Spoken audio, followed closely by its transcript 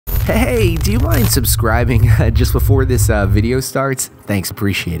Hey, do you mind subscribing just before this video starts? Thanks,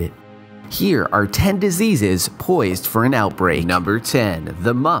 appreciate it. Here are 10 diseases poised for an outbreak. Number 10,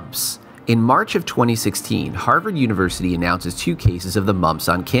 the mumps. In March of 2016, Harvard University announces 2 cases of the mumps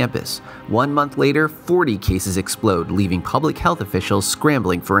on campus. 1 month later, 40 cases explode, leaving public health officials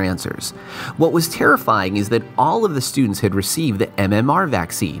scrambling for answers. What was terrifying is that all of the students had received the MMR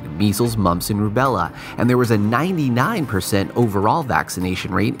vaccine, measles, mumps, and rubella, and there was a 99% overall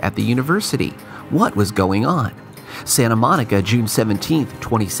vaccination rate at the university. What was going on? Santa Monica, June 17,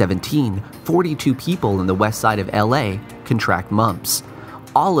 2017, 42 people in the west side of LA contract mumps.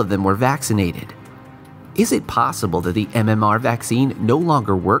 All of them were vaccinated. Is it possible that the MMR vaccine no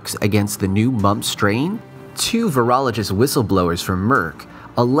longer works against the new mumps strain? 2 virologist whistleblowers from Merck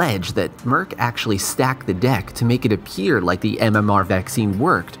allege that Merck actually stacked the deck to make it appear like the MMR vaccine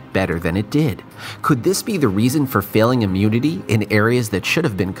worked better than it did. Could this be the reason for failing immunity in areas that should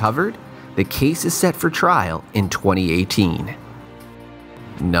have been covered? The case is set for trial in 2018.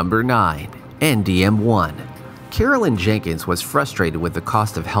 Number 9, NDM1. Carolyn Jenkins was frustrated with the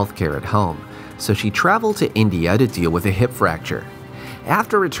cost of healthcare at home, so she traveled to India to deal with a hip fracture.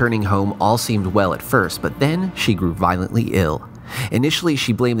 After returning home, all seemed well at first, but then she grew violently ill. Initially,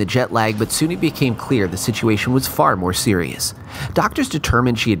 she blamed the jet lag, but soon it became clear the situation was far more serious. Doctors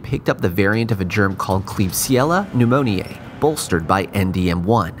determined she had picked up the variant of a germ called Klebsiella pneumoniae, bolstered by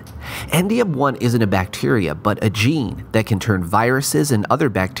NDM1. NDM1 isn't a bacteria, but a gene that can turn viruses and other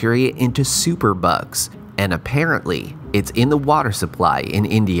bacteria into superbugs. And apparently, it's in the water supply in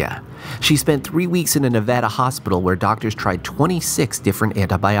India. She spent 3 weeks in a Nevada hospital where doctors tried 26 different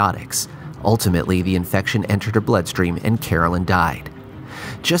antibiotics. Ultimately, the infection entered her bloodstream and Carolyn died.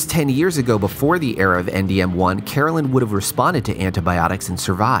 Just 10 years ago, before the era of NDM1, Carolyn would have responded to antibiotics and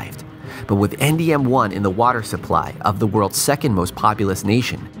survived. But with NDM1 in the water supply of the world's second most populous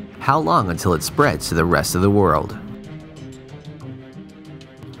nation, how long until it spreads to the rest of the world?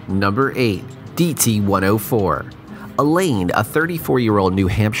 Number 8. DT104. Elaine, a 34-year-old New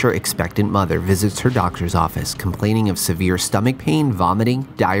Hampshire expectant mother, visits her doctor's office complaining of severe stomach pain, vomiting,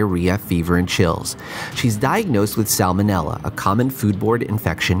 diarrhea, fever, and chills. She's diagnosed with Salmonella, a common foodborne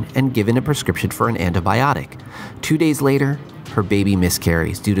infection, and given a prescription for an antibiotic. 2 days later, her baby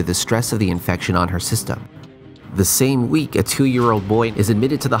miscarries due to the stress of the infection on her system. The same week, a 2-year-old boy is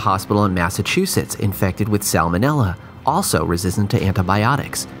admitted to the hospital in Massachusetts, infected with Salmonella, also resistant to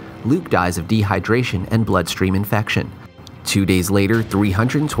antibiotics. Luke dies of dehydration and bloodstream infection. 2 days later,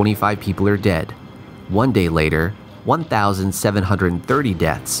 325 people are dead. 1 day later, 1,730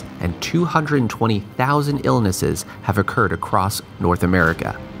 deaths and 220,000 illnesses have occurred across North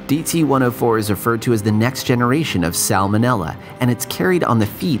America. DT104 is referred to as the next generation of Salmonella, and it's carried on the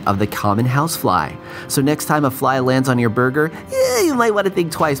feet of the common housefly. So next time a fly lands on your burger, you might want to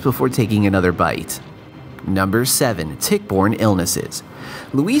think twice before taking another bite. Number 7. Tick-borne illnesses.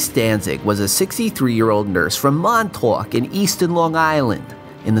 Louise Danzig was a 63-year-old nurse from Montauk in Eastern Long Island.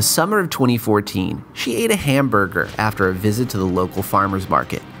 In the summer of 2014, she ate a hamburger after a visit to the local farmer's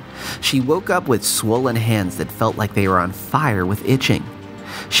market. She woke up with swollen hands that felt like they were on fire with itching.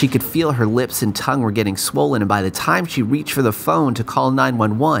 She could feel her lips and tongue were getting swollen, and by the time she reached for the phone to call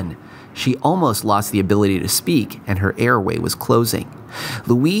 911, she almost lost the ability to speak and her airway was closing.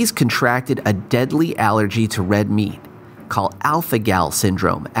 Louise contracted a deadly allergy to red meat, called alpha-gal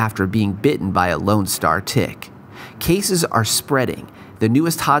syndrome, after being bitten by a Lone Star tick. Cases are spreading. The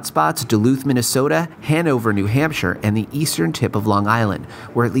newest hotspots: Duluth, Minnesota, Hanover, New Hampshire, and the eastern tip of Long Island,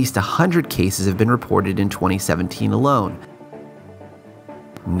 where at least 100 cases have been reported in 2017 alone.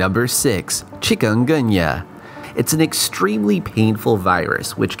 Number 6. Chikungunya. It's an extremely painful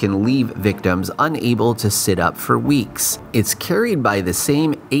virus which can leave victims unable to sit up for weeks. It's carried by the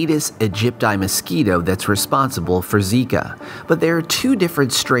same Aedes aegypti mosquito that's responsible for Zika. But there are 2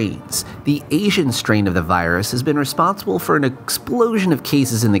 different strains. The Asian strain of the virus has been responsible for an explosion of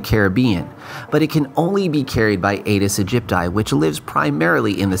cases in the Caribbean, but it can only be carried by Aedes aegypti, which lives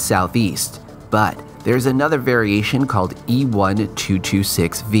primarily in the southeast. But there's another variation called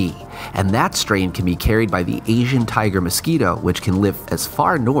E1226V, and that strain can be carried by the Asian tiger mosquito, which can live as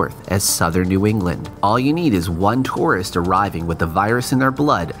far north as southern New England. All you need is 1 tourist arriving with the virus in their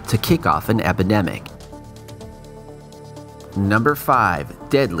blood to kick off an epidemic. Number 5.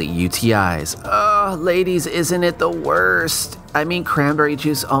 Deadly UTIs. Oh, ladies, isn't it the worst? I mean, cranberry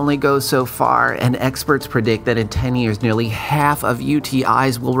juice only goes so far, and experts predict that in 10 years, nearly half of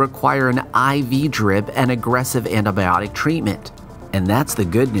UTIs will require an IV drip and aggressive antibiotic treatment. And that's the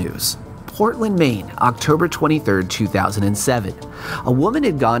good news. Portland, Maine, October 23, 2007. A woman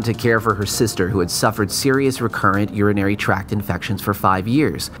had gone to care for her sister who had suffered serious recurrent urinary tract infections for 5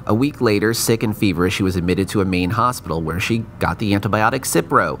 years. A week later, sick and feverish, she was admitted to a Maine hospital where she got the antibiotic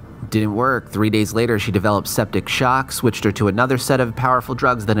Cipro. Didn't work. 3 days later, she developed septic shock, switched her to another set of powerful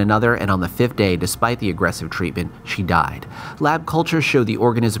drugs, then another, and on the 5th day, despite the aggressive treatment, she died. Lab cultures showed the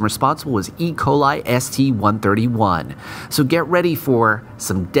organism responsible was E. coli ST131. So get ready for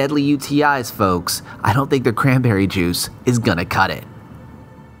some deadly UTIs, folks. I don't think the cranberry juice is gonna cut it.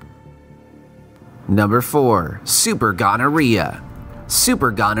 Number 4. Super Gonorrhea.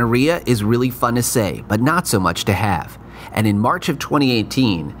 Super Gonorrhea is really fun to say, but not so much to have. And in March of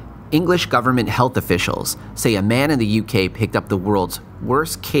 2018, English government health officials say a man in the UK picked up the world's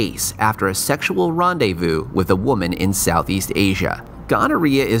worst case after a sexual rendezvous with a woman in Southeast Asia.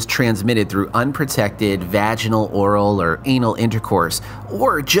 Gonorrhea is transmitted through unprotected vaginal, oral, or anal intercourse,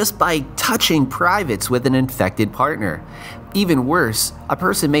 or just by touching privates with an infected partner. Even worse, a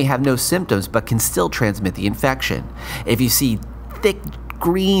person may have no symptoms but can still transmit the infection. If you see thick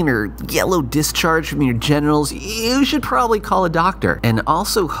green or yellow discharge from your genitals, you should probably call a doctor. And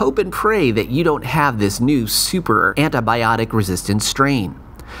also hope and pray that you don't have this new super antibiotic resistant strain.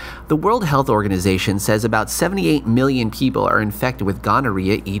 The World Health Organization says about 78 million people are infected with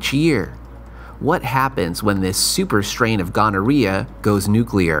gonorrhea each year. What happens when this super strain of gonorrhea goes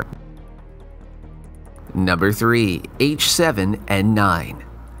nuclear? Number 3. H7N9.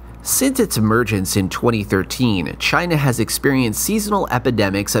 Since its emergence in 2013, China has experienced seasonal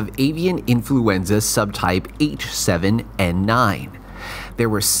epidemics of avian influenza subtype H7N9. There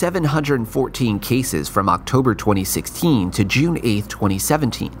were 714 cases from October 2016 to June 8,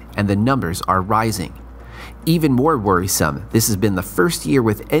 2017, and the numbers are rising. Even more worrisome, this has been the first year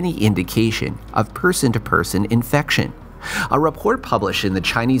with any indication of person-to-person infection. A report published in the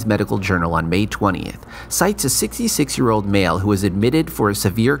Chinese Medical Journal on May 20th cites a 66-year-old male who was admitted for a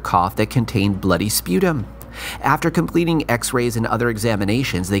severe cough that contained bloody sputum. After completing x-rays and other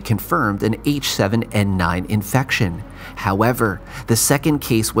examinations, they confirmed an H7N9 infection. However, the second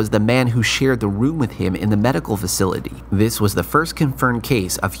case was the man who shared the room with him in the medical facility. This was the first confirmed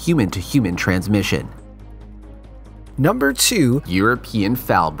case of human-to-human transmission. Number 2. European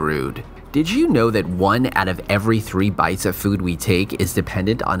foul brood. Did you know that 1 out of every 3 bites of food we take is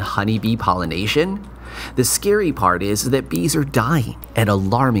dependent on honeybee pollination? The scary part is that bees are dying at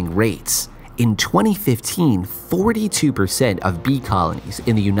alarming rates. In 2015, 42% of bee colonies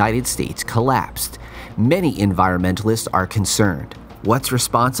in the United States collapsed. Many environmentalists are concerned. What's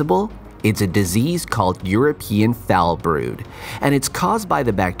responsible? It's a disease called European foul brood, and it's caused by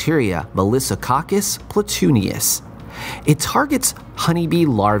the bacteria Melissococcus platuneus. It targets honeybee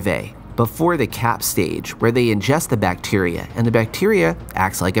larvae before the cap stage, where they ingest the bacteria, and the bacteria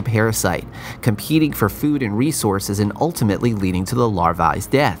acts like a parasite, competing for food and resources and ultimately leading to the larvae's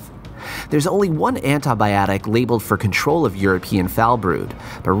death. There's only one antibiotic labeled for control of European foul brood,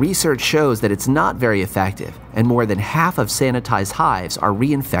 but research shows that it's not very effective, and more than half of sanitized hives are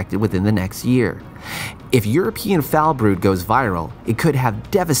reinfected within the next year. If European foul brood goes viral, it could have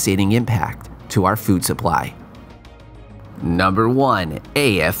devastating impact to our food supply. Number 1.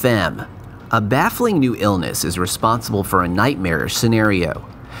 AFM. A baffling new illness is responsible for a nightmarish scenario.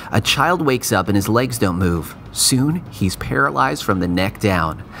 A child wakes up and his legs don't move. Soon, he's paralyzed from the neck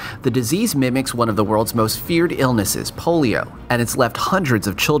down. The disease mimics one of the world's most feared illnesses, polio, and it's left hundreds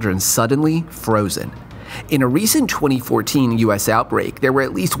of children suddenly frozen. In a recent 2014 U.S. outbreak, there were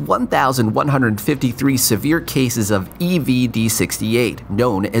at least 1,153 severe cases of EVD68,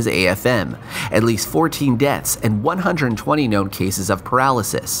 known as AFM, at least 14 deaths, and 120 known cases of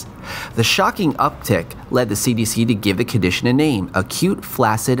paralysis. The shocking uptick led the CDC to give the condition a name, acute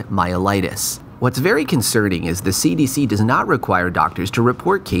flaccid myelitis. What's very concerning is the CDC does not require doctors to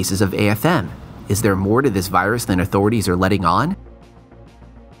report cases of AFM. Is there more to this virus than authorities are letting on?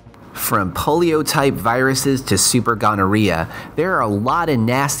 From polio-type viruses to super gonorrhea, there are a lot of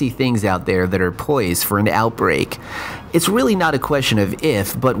nasty things out there that are poised for an outbreak. It's really not a question of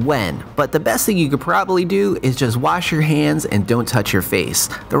if, but when. But the best thing you could probably do is just wash your hands and don't touch your face.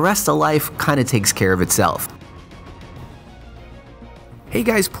 The rest of life kind of takes care of itself. Hey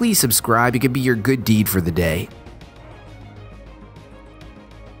guys, please subscribe. It could be your good deed for the day.